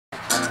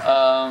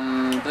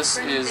This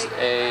is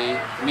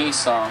a me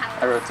song.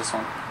 I wrote this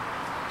one.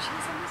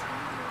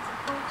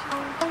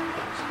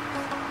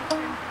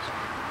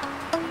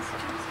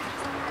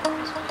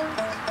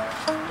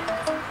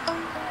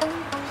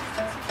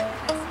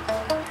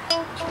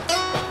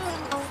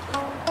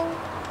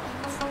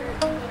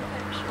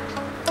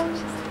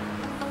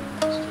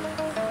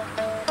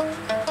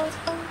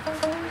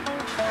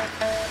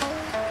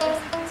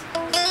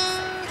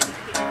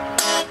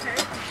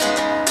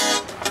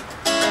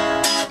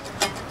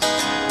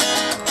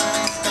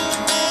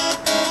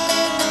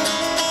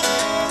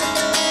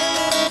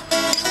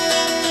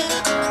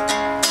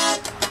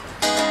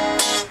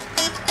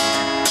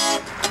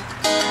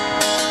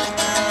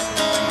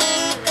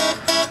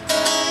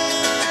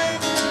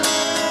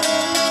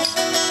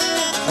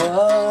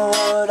 What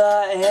would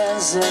our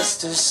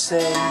ancestors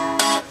say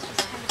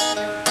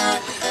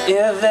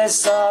if they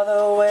saw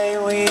the way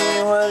we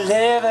were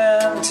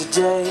living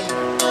today?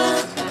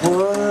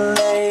 Would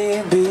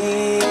they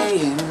be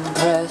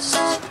impressed?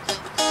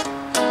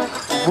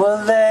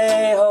 Would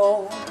they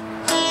hold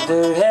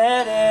their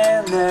head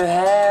in their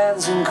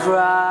hands and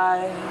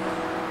cry,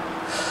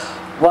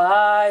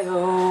 why,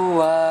 oh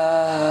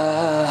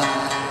why?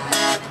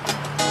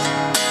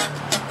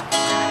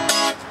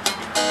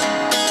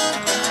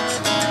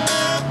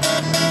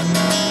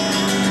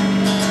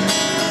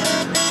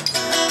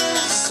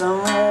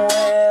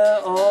 Somewhere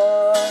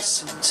or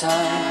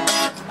sometime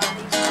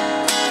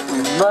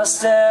we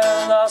must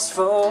have lost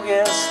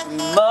focus, we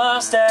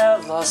must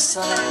have lost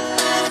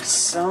sight.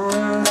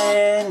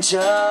 Something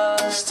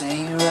just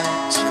ain't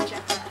right.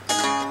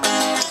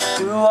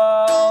 Through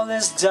all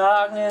this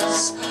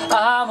darkness,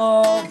 I'm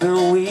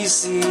hoping we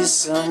see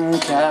some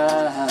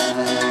kind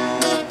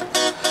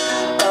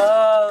of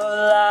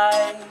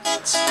light.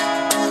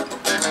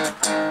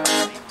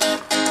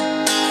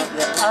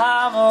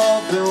 I'm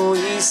hoping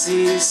we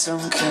see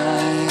some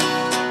kind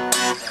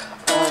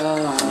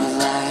of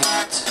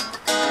light.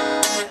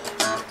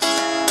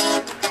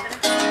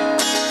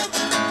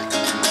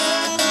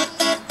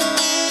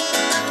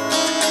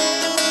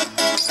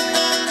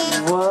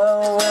 What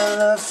will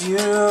the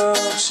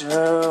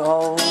future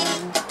hold?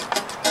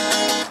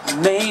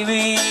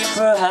 Maybe,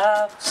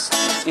 perhaps,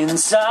 in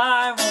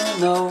time we'll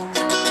know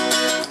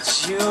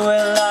that you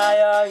and I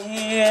are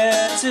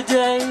here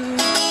today.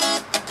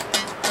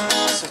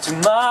 So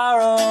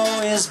tomorrow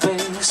is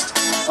based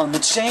on the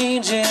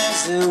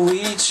changes that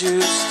we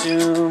choose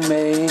to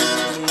make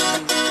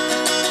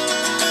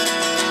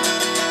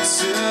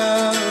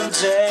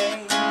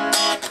today.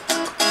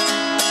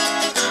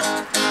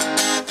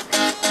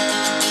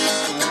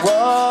 So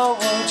what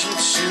would you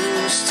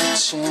choose to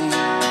change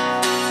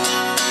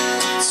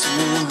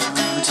today?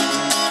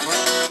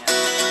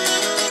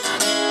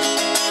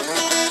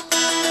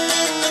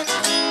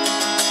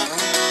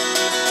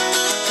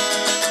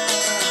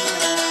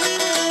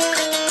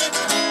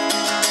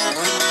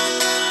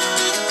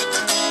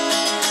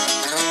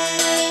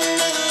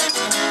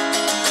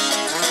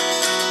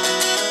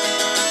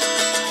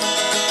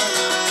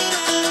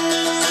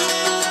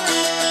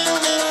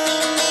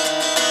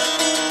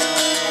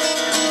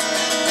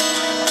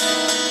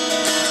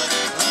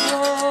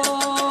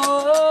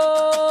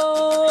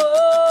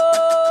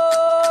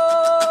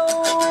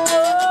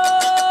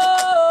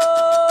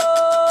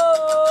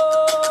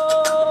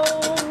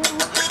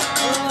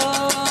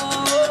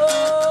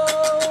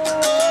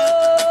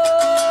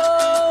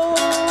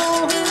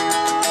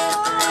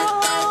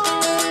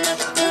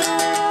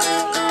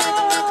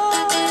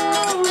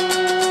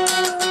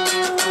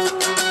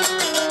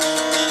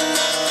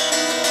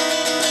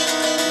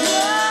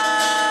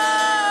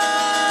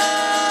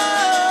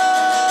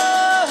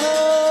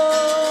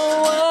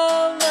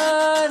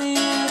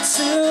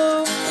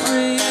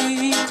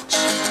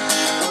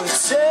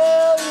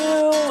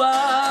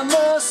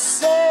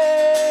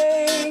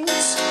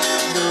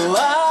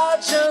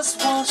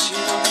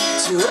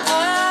 To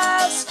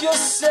ask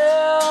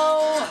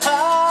yourself,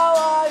 how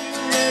are you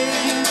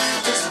making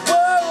this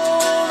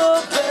world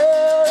a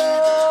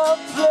better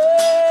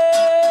place?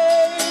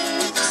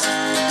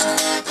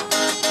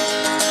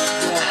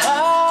 Yeah,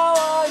 how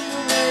are you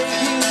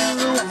making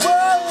the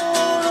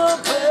world a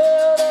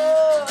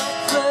better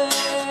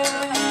place?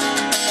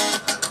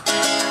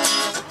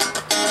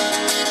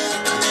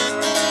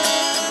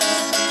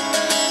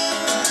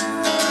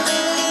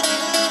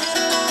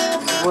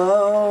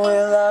 What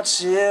will our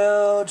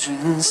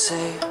children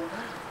say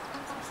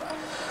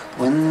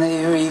when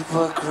they reap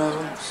what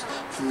grows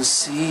from the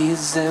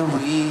seeds that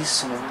we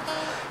sow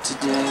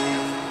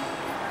today?